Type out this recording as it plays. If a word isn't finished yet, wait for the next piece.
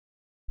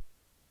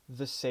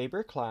The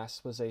Saber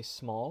class was a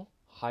small,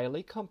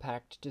 highly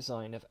compact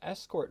design of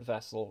escort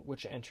vessel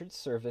which entered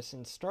service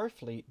in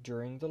Starfleet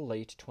during the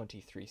late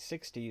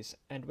 2360s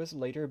and was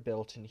later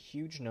built in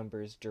huge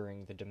numbers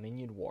during the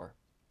Dominion War.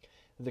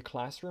 The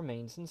class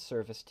remains in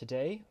service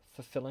today,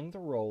 fulfilling the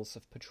roles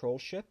of patrol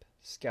ship,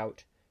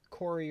 scout,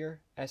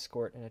 courier,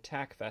 escort, and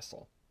attack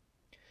vessel.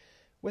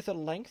 With a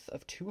length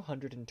of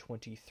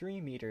 223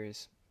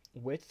 meters,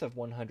 width of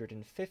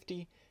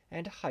 150,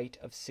 and height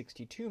of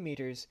 62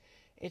 meters,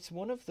 it's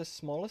one of the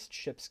smallest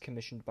ships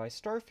commissioned by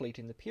Starfleet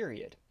in the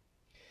period.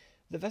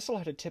 The vessel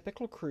had a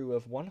typical crew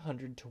of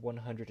 100 to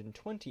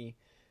 120,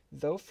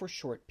 though for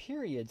short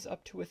periods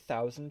up to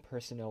 1,000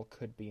 personnel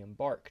could be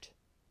embarked.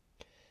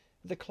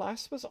 The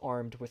class was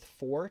armed with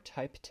 4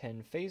 Type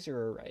 10 phaser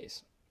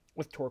arrays,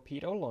 with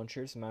torpedo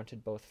launchers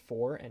mounted both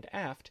fore and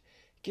aft,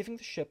 giving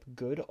the ship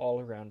good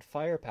all-around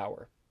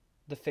firepower.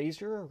 The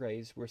phaser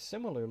arrays were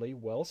similarly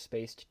well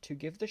spaced to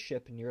give the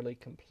ship nearly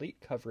complete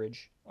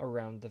coverage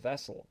around the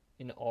vessel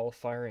in all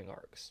firing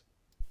arcs.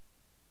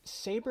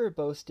 Saber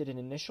boasted an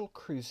initial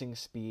cruising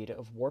speed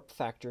of warp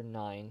factor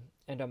 9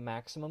 and a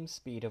maximum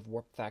speed of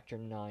warp factor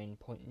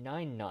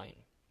 9.99,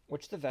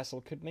 which the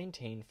vessel could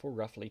maintain for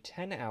roughly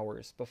 10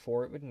 hours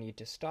before it would need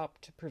to stop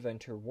to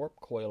prevent her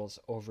warp coils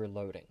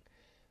overloading,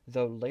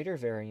 though later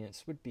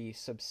variants would be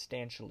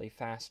substantially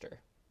faster.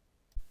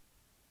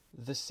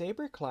 The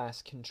Saber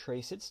class can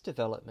trace its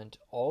development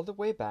all the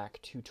way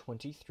back to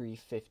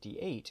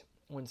 2358,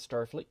 when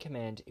Starfleet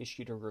Command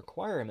issued a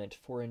requirement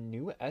for a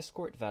new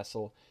escort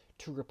vessel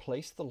to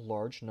replace the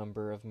large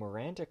number of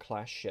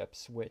Miranda-class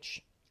ships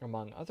which,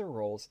 among other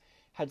roles,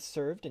 had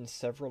served in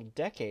several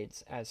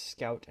decades as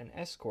scout and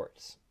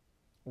escorts,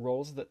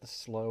 roles that the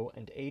slow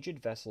and aged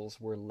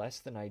vessels were less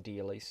than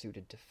ideally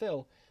suited to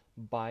fill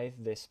by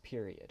this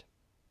period.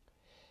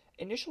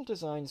 Initial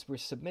designs were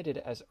submitted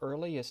as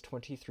early as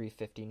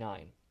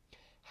 2359.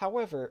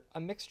 However, a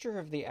mixture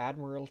of the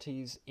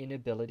Admiralty's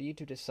inability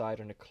to decide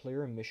on a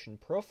clear mission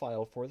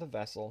profile for the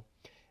vessel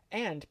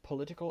and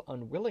political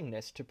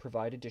unwillingness to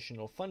provide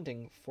additional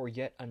funding for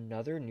yet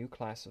another new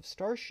class of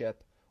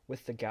starship,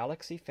 with the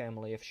Galaxy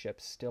family of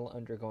ships still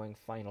undergoing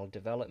final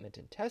development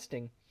and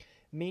testing,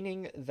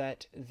 meaning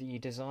that the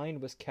design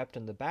was kept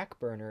on the back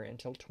burner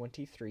until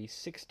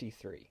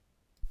 2363.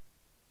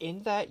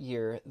 In that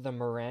year, the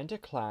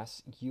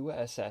Miranda-class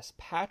USS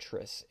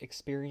Patras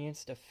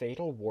experienced a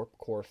fatal warp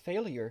core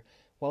failure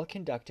while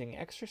conducting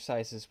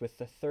exercises with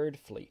the Third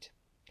Fleet.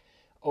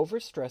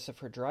 Overstress of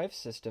her drive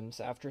systems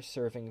after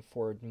serving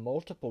for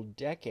multiple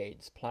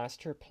decades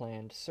past her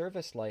planned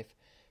service life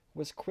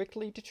was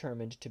quickly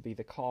determined to be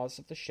the cause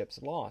of the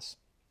ship's loss,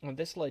 and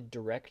this led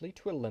directly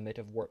to a limit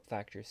of warp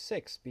factor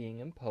 6 being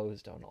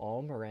imposed on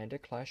all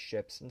Miranda-class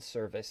ships in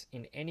service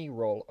in any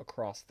role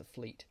across the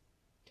fleet.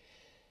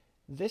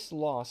 This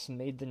loss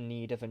made the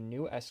need of a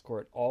new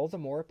escort all the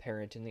more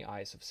apparent in the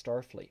eyes of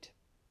Starfleet.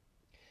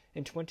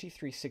 In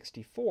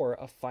 2364,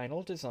 a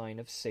final design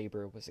of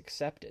Saber was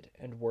accepted,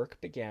 and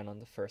work began on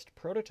the first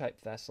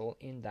prototype vessel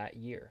in that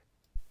year.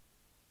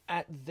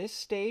 At this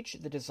stage,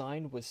 the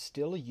design was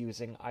still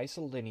using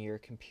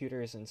isolinear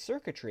computers and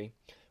circuitry,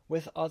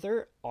 with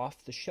other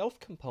off-the-shelf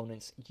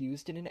components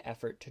used in an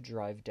effort to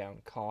drive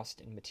down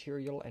cost in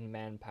material and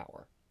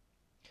manpower.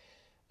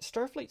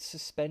 Starfleet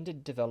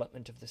suspended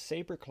development of the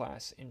Saber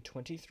class in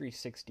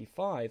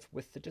 2365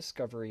 with the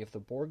discovery of the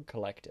Borg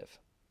Collective.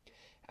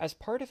 As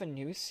part of a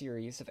new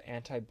series of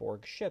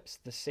anti-Borg ships,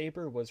 the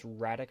Saber was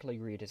radically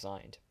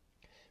redesigned,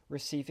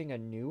 receiving a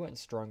new and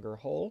stronger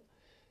hull,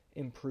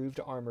 improved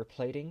armor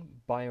plating,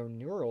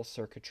 bioneural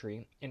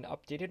circuitry, an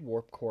updated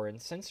warp core and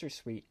sensor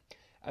suite,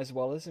 as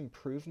well as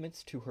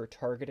improvements to her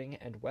targeting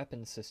and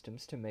weapon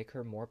systems to make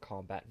her more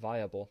combat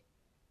viable.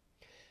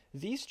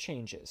 These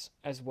changes,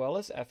 as well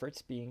as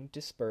efforts being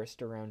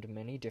dispersed around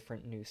many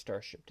different new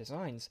starship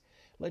designs,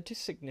 led to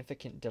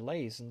significant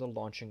delays in the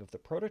launching of the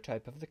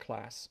prototype of the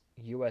class,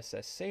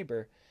 USS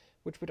Saber,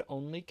 which would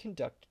only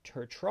conduct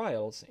her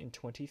trials in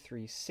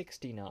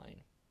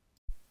 2369.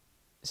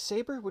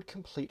 Saber would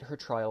complete her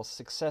trials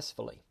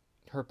successfully,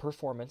 her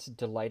performance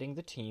delighting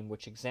the team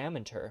which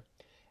examined her,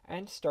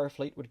 and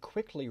Starfleet would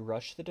quickly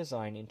rush the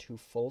design into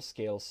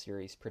full-scale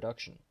series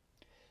production.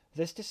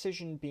 This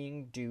decision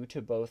being due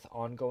to both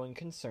ongoing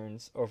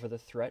concerns over the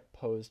threat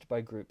posed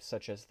by groups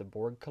such as the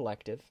Borg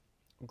Collective,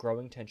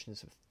 growing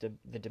tensions with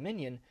the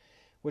Dominion,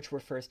 which were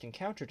first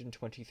encountered in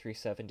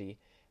 2370,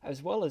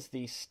 as well as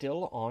the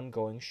still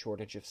ongoing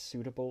shortage of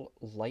suitable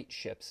light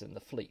ships in the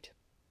fleet.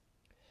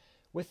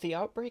 With the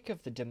outbreak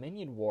of the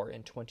Dominion War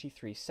in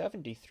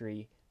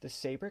 2373, the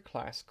Saber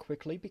class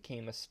quickly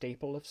became a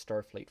staple of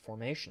Starfleet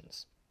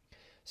formations,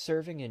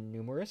 serving in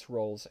numerous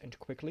roles and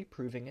quickly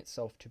proving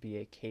itself to be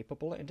a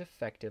capable and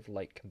effective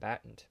light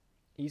combatant,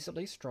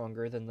 easily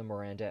stronger than the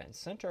Miranda and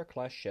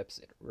Centaur-class ships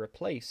it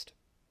replaced.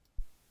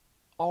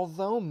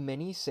 Although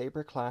many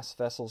Saber-class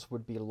vessels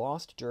would be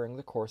lost during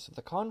the course of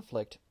the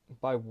conflict,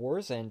 by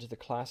war's end the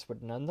class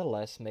would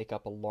nonetheless make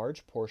up a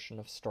large portion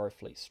of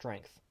Starfleet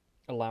strength,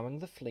 allowing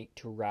the fleet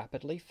to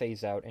rapidly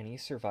phase out any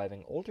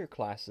surviving older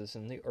classes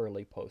in the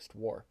early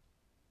post-war.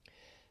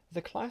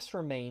 The class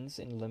remains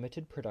in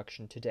limited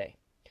production today,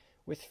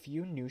 with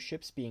few new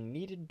ships being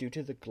needed due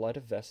to the glut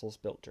of vessels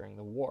built during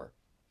the war.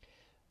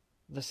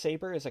 The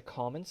Saber is a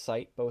common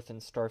sight both in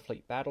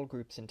Starfleet battle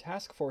groups and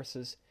task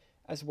forces,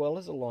 as well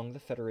as along the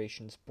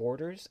Federation's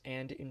borders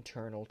and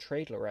internal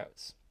trade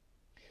routes.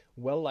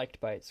 Well liked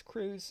by its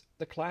crews,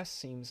 the class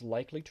seems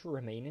likely to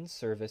remain in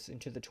service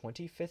into the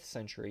 25th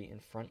century in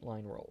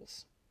frontline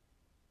roles.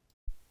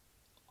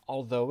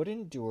 Although it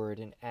endured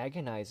an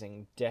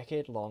agonizing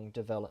decade-long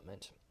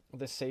development,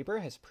 the Saber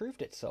has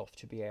proved itself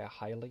to be a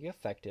highly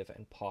effective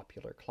and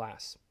popular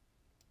class.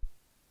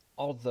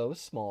 Although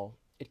small,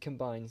 it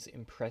combines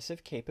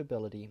impressive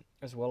capability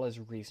as well as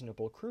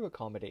reasonable crew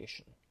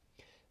accommodation.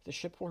 The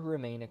ship will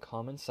remain a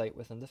common sight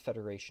within the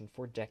Federation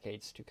for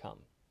decades to come,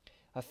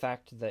 a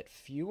fact that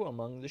few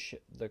among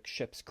the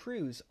ship's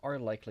crews are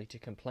likely to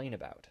complain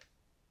about.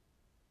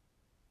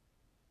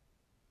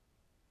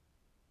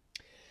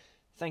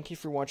 Thank you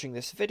for watching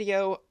this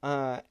video.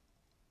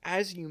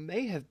 As you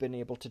may have been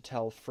able to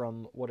tell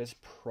from what is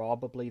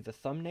probably the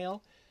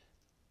thumbnail,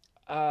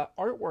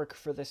 artwork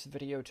for this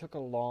video took a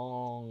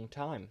long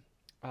time.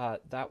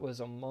 That was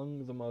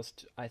among the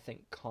most, I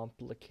think,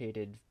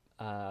 complicated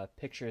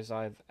pictures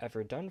I've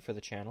ever done for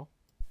the channel.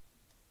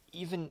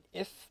 Even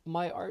if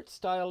my art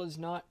style is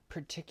not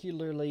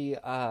particularly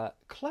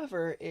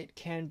clever, it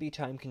can be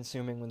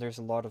time-consuming when there's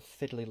a lot of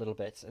fiddly little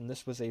bits, and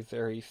this was a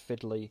very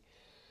fiddly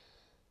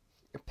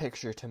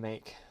picture to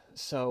make.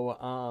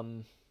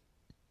 So,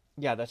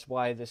 yeah, that's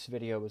why this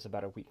video was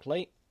about a week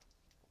late.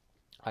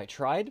 I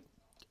tried,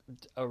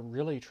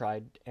 really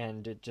tried,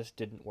 and it just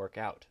didn't work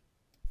out.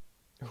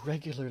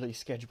 Regularly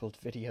scheduled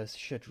videos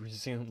should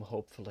resume,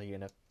 hopefully,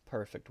 in a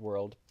perfect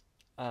world.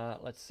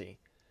 Let's see.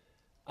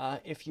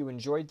 If you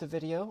enjoyed the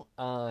video,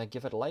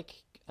 give it a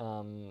like,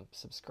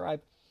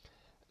 subscribe.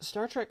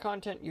 Star Trek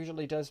content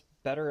usually does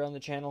better on the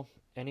channel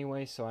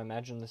anyway, so I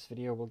imagine this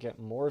video will get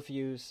more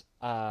views,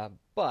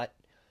 but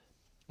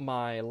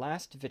my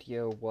last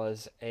video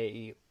was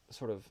a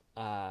sort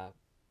of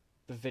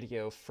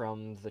video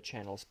from the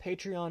channel's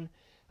Patreon.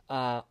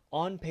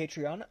 On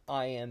Patreon,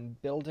 I am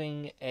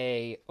building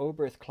a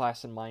Oberth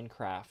class in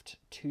Minecraft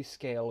to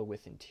scale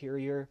with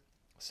interior.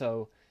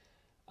 So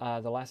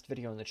the last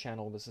video on the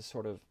channel was a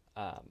sort of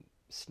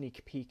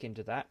sneak peek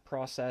into that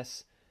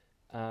process.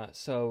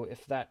 So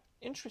if that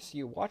interests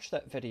you, watch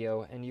that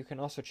video, and you can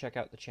also check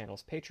out the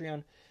channel's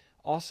Patreon.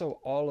 Also,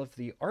 all of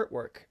the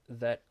artwork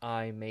that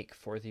I make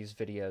for these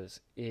videos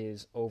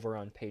is over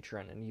on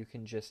Patreon, and you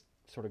can just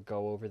sort of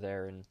go over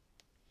there and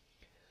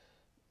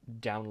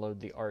download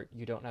the art.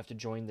 You don't have to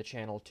join the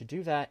channel to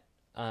do that.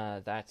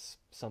 That's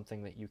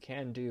something that you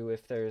can do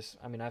if there's...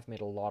 I mean, I've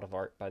made a lot of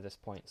art by this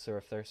point, so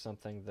if there's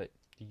something that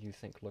you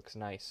think looks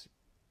nice,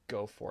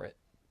 go for it.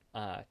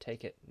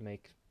 Take it,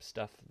 make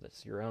stuff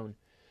that's your own,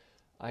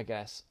 I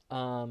guess.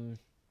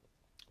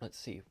 Let's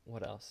see,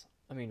 what else?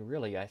 I mean,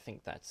 really, I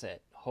think that's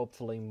it.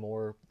 Hopefully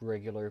more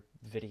regular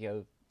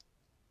video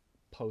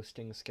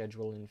posting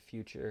schedule in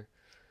future.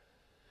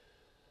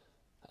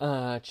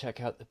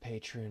 Check out the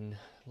Patreon,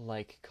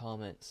 like,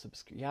 comment,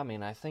 subscribe. Yeah, I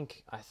mean, I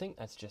think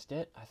that's just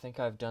it. I think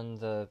I've done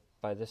the,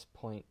 by this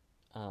point,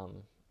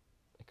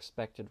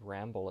 expected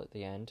ramble at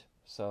the end.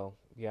 So,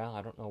 yeah,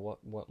 I don't know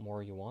what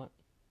more you want.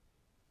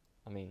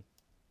 I mean,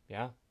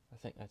 yeah, I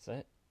think that's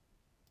it.